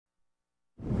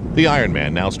The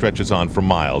Ironman now stretches on for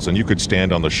miles, and you could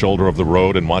stand on the shoulder of the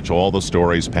road and watch all the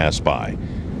stories pass by.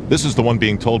 This is the one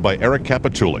being told by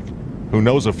Kapitulik, who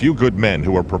knows a few good men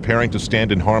who are preparing to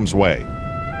stand in harm's way.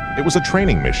 It was a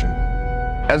training mission.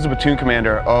 As the platoon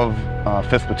commander of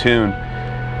 5th Platoon,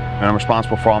 I'm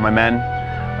responsible for all my men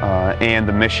and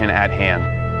the mission at hand.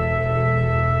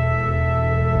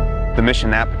 The mission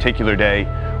that particular day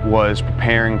was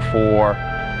preparing for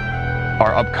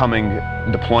our upcoming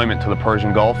deployment to the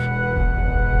Persian Gulf.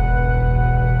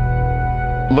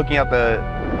 Looking out the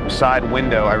side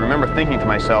window, I remember thinking to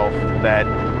myself that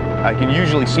I can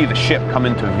usually see the ship come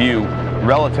into view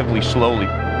relatively slowly.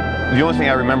 The only thing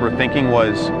I remember thinking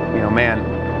was, man,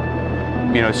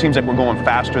 it seems like we're going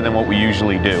faster than what we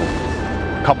usually do.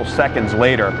 A couple seconds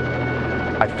later,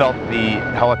 I felt the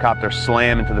helicopter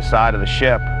slam into the side of the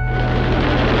ship.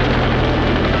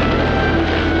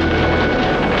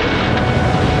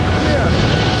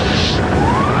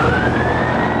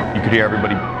 You could hear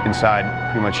everybody inside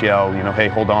pretty much yell, hey,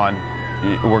 hold on,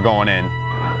 we're going in.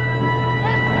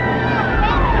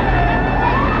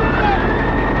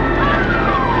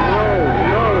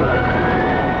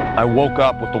 I woke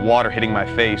up with the water hitting my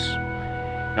face.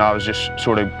 I was just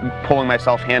sort of pulling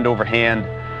myself hand over hand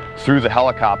through the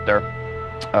helicopter,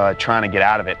 trying to get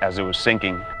out of it as it was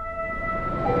sinking.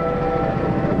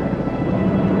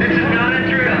 This is not a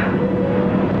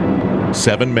drill.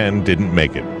 7 men didn't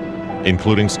make it,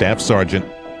 including Staff Sergeant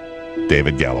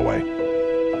David Galloway.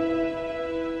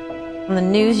 On the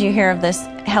news, you hear of this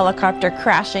helicopter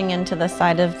crashing into the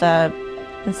side of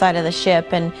the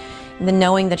ship, and the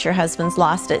knowing that your husband's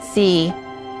lost at sea.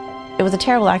 It was a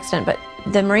terrible accident, but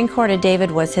the Marine Corps to David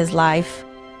was his life.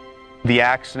 The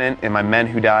accident and my men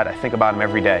who died, I think about them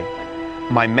every day.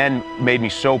 My men made me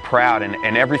so proud and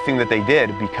everything that they did,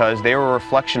 because they were a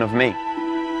reflection of me.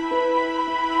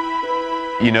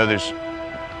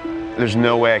 There's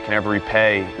no way I can ever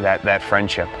repay that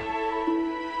friendship.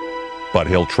 But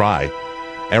he'll try.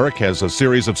 Eric has a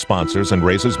series of sponsors and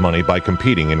raises money by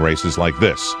competing in races like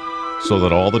this, so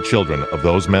that all the children of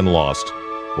those men lost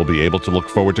will be able to look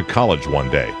forward to college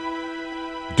one day.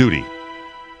 Duty.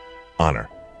 Honor.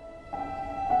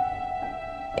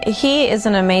 He is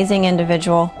an amazing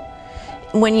individual.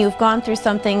 When you've gone through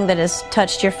something that has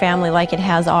touched your family like it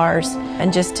has ours,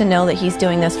 and just to know that he's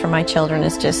doing this for my children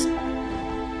is just,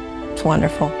 it's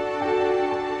wonderful.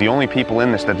 The only people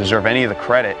in this that deserve any of the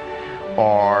credit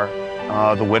are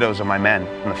the widows of my men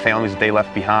and the families that they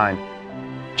left behind.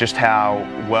 Just how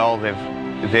well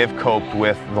they've coped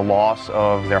with the loss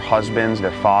of their husbands,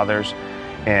 their fathers,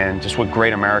 and just what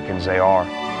great Americans they are.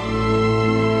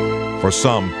 For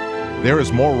some, there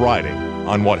is more riding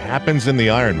on what happens in the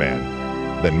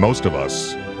Ironman than most of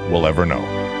us will ever know.